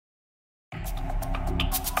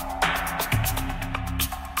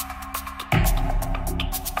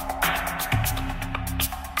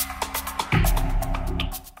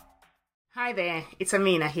Hi there, it's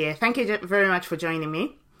Amina here. Thank you very much for joining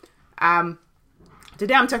me.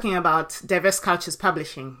 Today I'm talking about Diverse Cultures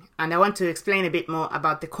Publishing, and I want to explain a bit more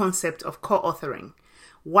about the concept of co-authoring,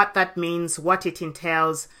 what that means, what it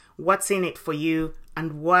entails, what's in it for you,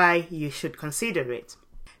 and why you should consider it.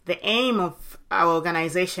 The aim of our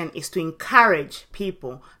organization is to encourage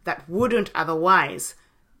people that wouldn't otherwise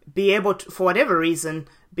be able to, for whatever reason,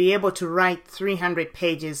 be able to write 300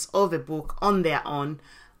 pages of a book on their own,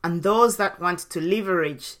 and those that want to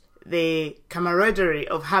leverage the camaraderie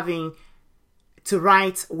of having to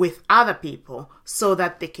write with other people so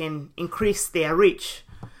that they can increase their reach.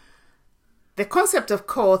 The concept of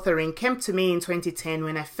co-authoring came to me in 2010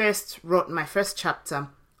 when I first wrote my first chapter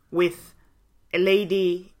with a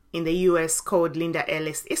lady in the US called Linda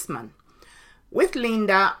Ellis Eastman. With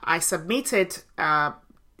Linda, I submitted a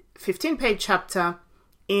 15-page chapter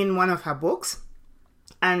in one of her books.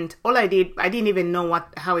 And all I didn't even know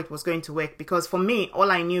how it was going to work, because for me,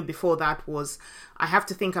 all I knew before that was I have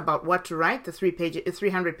to think about what to write, the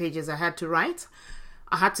 300 pages I had to write.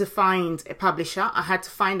 I had to find a publisher, I had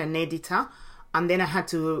to find an editor, and then I had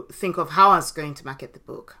to think of how I was going to market the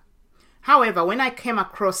book. However, when I came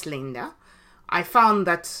across Linda, I found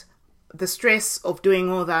that the stress of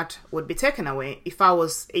doing all that would be taken away if I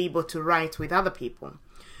was able to write with other people.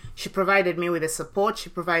 She provided me with the support, she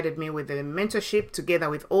provided me with the mentorship together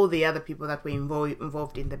with all the other people that were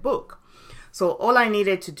involved in the book. So all I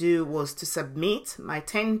needed to do was to submit my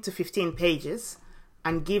 10 to 15 pages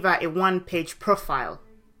and give her a one-page profile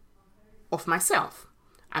of myself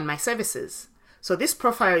and my services. So this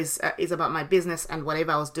profile is about my business and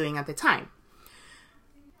whatever I was doing at the time.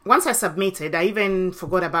 Once I submitted, I even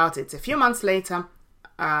forgot about it. A few months later,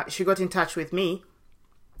 she got in touch with me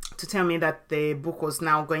to tell me that the book was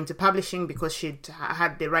now going to publishing because she'd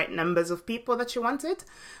had the right numbers of people that she wanted.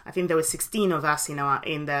 I think there were 16 of us in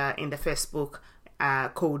the first book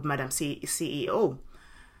called Madam CEO.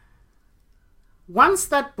 Once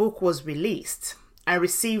that book was released, I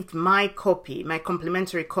received my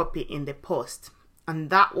complimentary copy in the post, and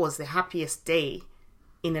that was the happiest day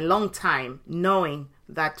in a long time, knowing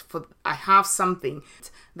that I have something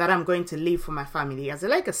that I'm going to leave for my family as a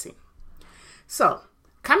legacy. So,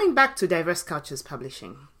 coming back to Diverse Cultures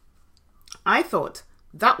Publishing, I thought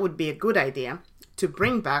that would be a good idea to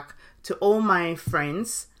bring back to all my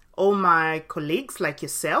friends, all my colleagues like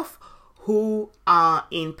yourself who are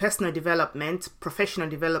in personal development, professional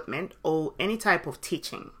development, or any type of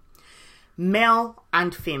teaching, male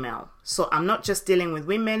and female. So I'm not just dealing with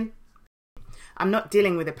women, I'm not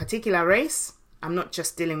dealing with a particular race, I'm not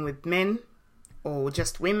just dealing with men or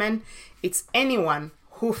just women. It's anyone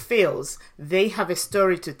who feels they have a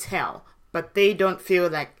story to tell, but they don't feel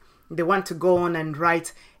like they want to go on and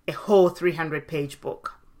write a whole 300-page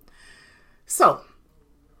book. So,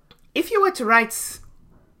 if you were to write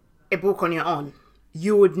a book on your own,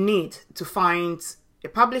 you would need to find a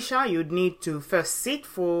publisher. You would need to first sit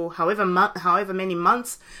for however many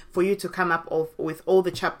months for you to come up with all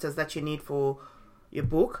the chapters that you need for your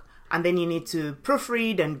book, and then you need to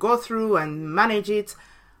proofread and go through and manage it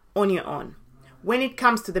on your own. When it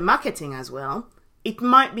comes to the marketing as well, it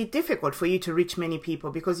might be difficult for you to reach many people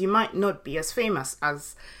because you might not be as famous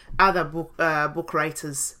as other book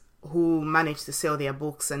writers who manage to sell their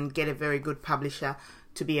books and get a very good publisher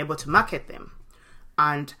to be able to market them.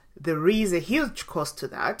 And there is a huge cost to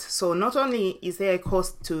that. So not only is there a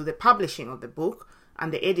cost to the publishing of the book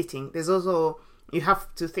and the editing, there's also, you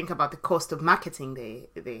have to think about the cost of marketing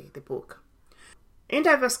the book. In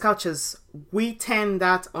Diverse Cultures, we turn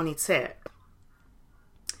that on its head.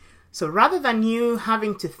 So rather than you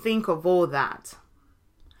having to think of all that,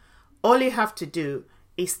 all you have to do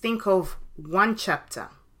is think of one chapter,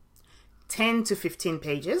 10 to 15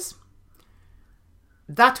 pages.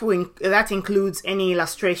 That includes any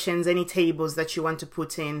illustrations, any tables that you want to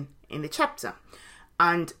put in the chapter.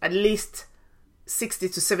 And at least 60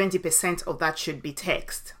 to 70% of that should be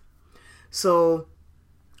text. So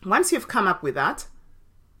once you've come up with that,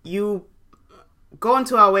 you go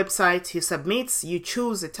onto our website, you submit, you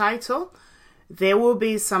choose a title. There will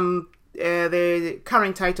be some, the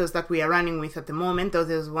current titles that we are running with at the moment, those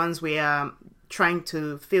are the ones we are trying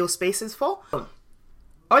to fill spaces for.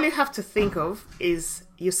 All you have to think of is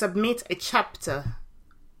you submit a chapter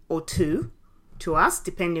or two to us,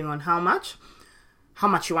 depending on how much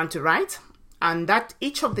you want to write. And that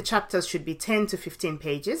each of the chapters should be 10 to 15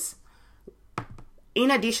 pages. In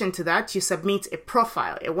addition to that, you submit a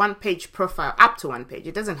profile, a one-page profile, up to one page.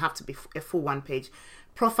 It doesn't have to be a full one-page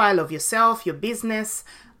profile of yourself, your business,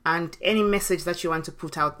 and any message that you want to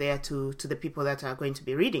put out there to the people that are going to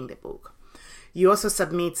be reading the book. You also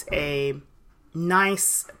submit a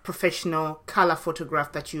nice professional color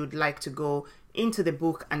photograph that you'd like to go into the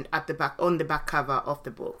book and at the back, on the back cover of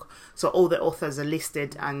the book. So all the authors are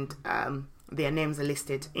listed and their names are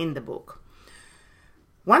listed in the book.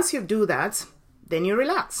 Once you do that, then you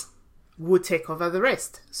relax. We'll take over the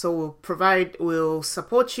rest. So we'll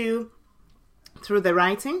support you through the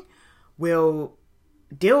writing. We'll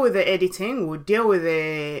deal with the editing. We'll deal with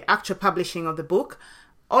the actual publishing of the book.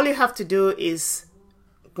 All you have to do is,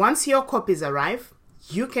 once your copies arrive,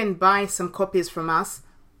 you can buy some copies from us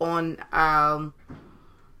on a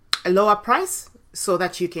lower price so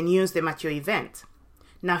that you can use them at your event.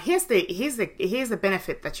 Now, here's the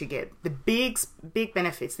benefit that you get. The big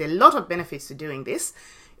benefits. There are a lot of benefits to doing this.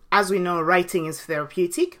 As we know, writing is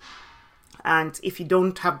therapeutic, and if you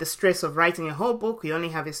don't have the stress of writing a whole book, you only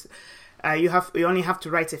have to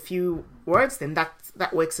write a few words, then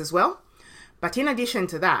that works as well. But in addition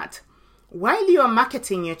to that, while you are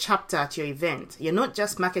marketing your chapter at your event, you're not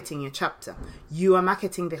just marketing your chapter, you are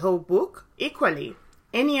marketing the whole book equally.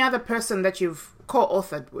 Any other person that you've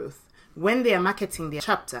co-authored with, when they are marketing their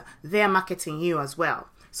chapter, they are marketing you as well.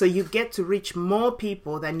 So you get to reach more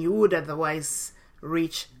people than you would otherwise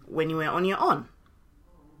reach when you were on your own.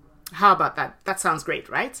 How about that? That sounds great,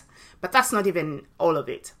 right? But that's not even all of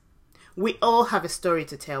it. We all have a story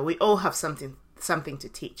to tell. We all have something to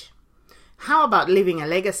teach. How about leaving a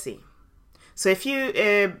legacy? So if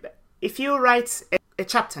you write a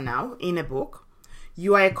chapter now in a book,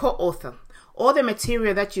 you are a co-author. All the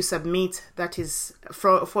material that you submit that is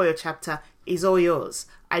for your chapter is all yours.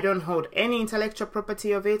 I don't hold any intellectual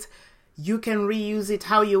property of it. You can reuse it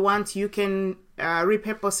how you want. You can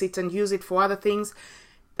repurpose it and use it for other things.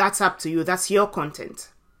 That's up to you. That's your content.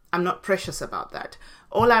 I'm not precious about that.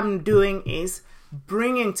 All I'm doing is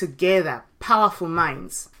bringing together powerful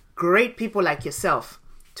minds, great people like yourself,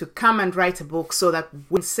 to come and write a book so that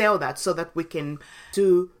we can sell that, so that we can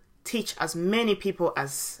teach as many people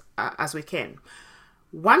as we can.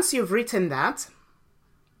 Once you've written that,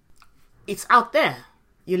 it's out there.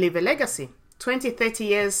 You leave a legacy. 20, 30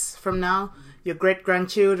 years from now, your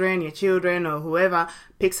great-grandchildren, your children, or whoever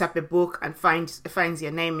picks up a book and finds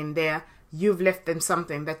your name in there, you've left them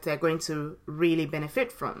something that they're going to really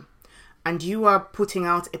benefit from. And you are putting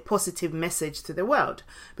out a positive message to the world,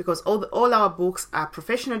 because all our books are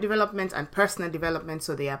professional development and personal development.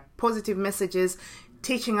 So they are positive messages,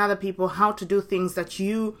 teaching other people how to do things that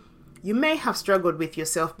you may have struggled with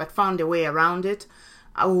yourself but found a way around it,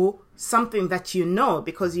 or something that you know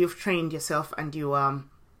because you've trained yourself and you are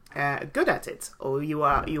good at it, or you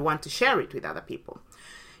want to share it with other people.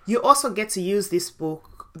 You also get to use this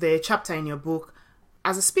book, the chapter in your book,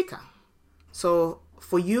 as a speaker. So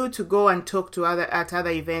for you to go and talk to at other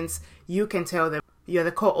events, you can tell them you're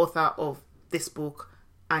the co-author of this book,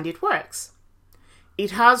 and it works.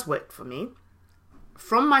 It has worked for me.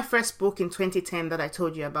 From my first book in 2010 that I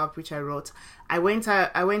told you about, which I wrote, I went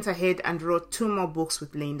ahead and wrote 2 more books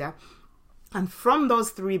with Linda. And from those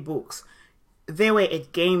 3 books, they were a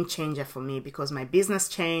game changer for me because my business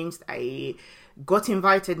changed. I got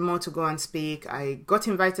invited more to go and speak. I got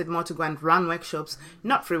invited more to go and run workshops,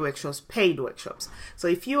 not free workshops, paid workshops. So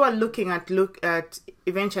if you are looking at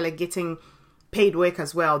eventually getting paid work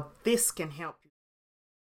as well, this can help you.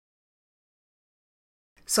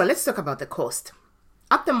 So let's talk about the cost.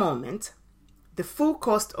 At the moment, the full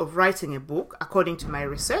cost of writing a book, according to my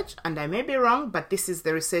research, and I may be wrong, but this is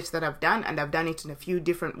the research that I've done, and I've done it in a few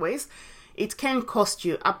different ways, it can cost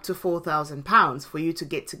you up to £4,000 for you to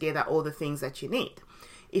get together all the things that you need.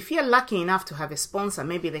 If you're lucky enough to have a sponsor,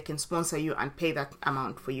 maybe they can sponsor you and pay that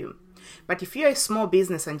amount for you. But if you're a small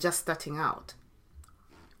business and just starting out,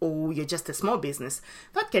 or you're just a small business,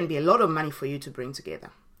 that can be a lot of money for you to bring together.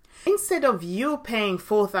 Instead of you paying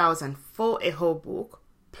 $4,000 for a whole book,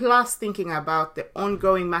 plus thinking about the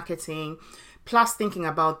ongoing marketing, plus thinking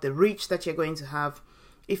about the reach that you're going to have,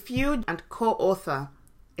 if you and co-author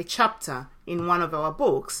a chapter in one of our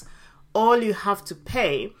books, all you have to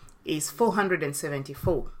pay is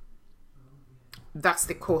 $474. That's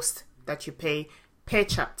the cost that you pay per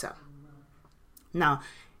chapter. Now,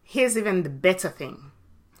 here's even the better thing.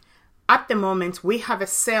 At the moment, we have a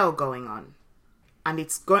sale going on, and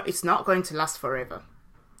it's not going to last forever.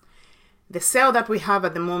 The sale that we have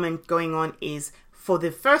at the moment going on is, for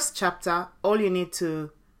the first chapter, all you need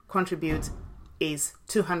to contribute is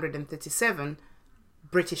 237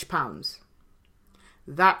 British pounds.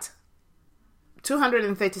 That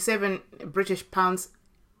 237 British pounds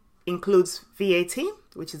includes VAT,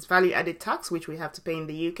 which is value added tax, which we have to pay in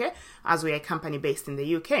the UK, as we are a company based in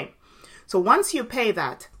the UK. So once you pay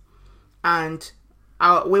that, and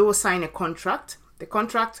we will sign a contract, the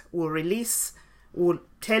contract will release will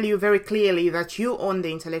tell you very clearly that you own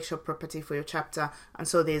the intellectual property for your chapter, and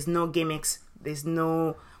so there's no gimmicks, there's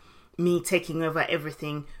no me taking over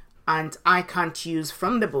everything, and I can't use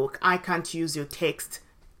from the book, I can't use your text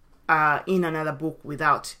in another book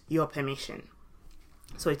without your permission.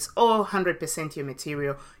 So it's all 100% your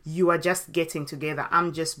material. You are just getting together.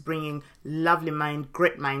 I'm just bringing lovely minds,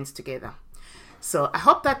 great minds together. So I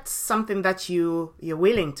hope that's something that you're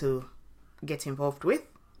willing to get involved with.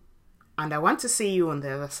 And I want to see you on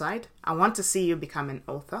the other side. I want to see you become an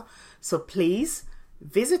author. So please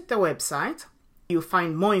visit the website. You'll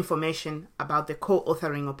find more information about the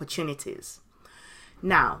co-authoring opportunities.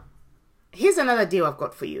 Now, here's another deal I've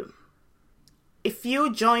got for you. If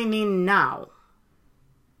you join in now,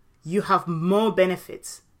 you have more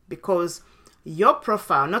benefits, because your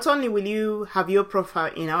profile, not only will you have your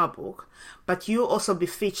profile in our book, but you'll also be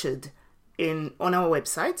featured on our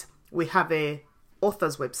website. We have a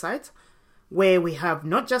author's website where we have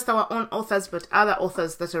not just our own authors, but other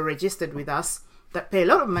authors that are registered with us that pay a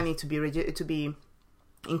lot of money to be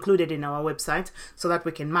included in our website so that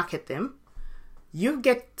we can market them. You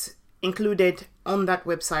get included on that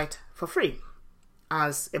website for free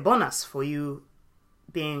as a bonus for you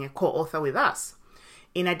being a co-author with us.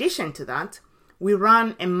 In addition to that, we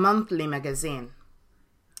run a monthly magazine.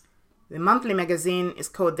 The monthly magazine is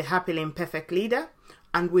called The Happily Imperfect Leader,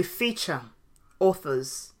 and we feature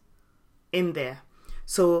authors in there.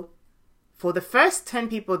 So for the first 10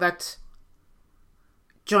 people that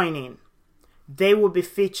join in, they will be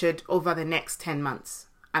featured over the next 10 months.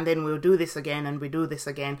 And then we'll do this again and we do this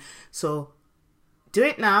again. So do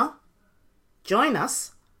it now. Join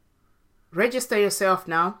us. Register yourself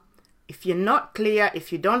now. If you're not clear,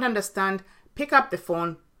 if you don't understand, pick up the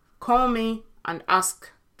phone, call me and ask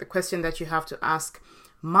the question that you have to ask.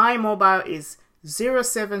 My mobile is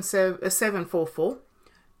 744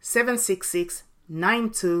 766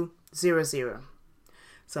 9200.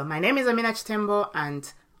 So my name is Amina Chitembo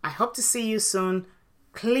and I hope to see you soon.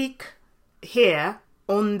 Click here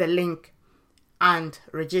on the link and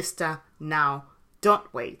register now.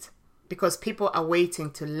 Don't wait, because people are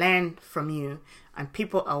waiting to learn from you and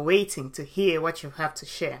people are waiting to hear what you have to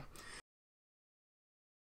share.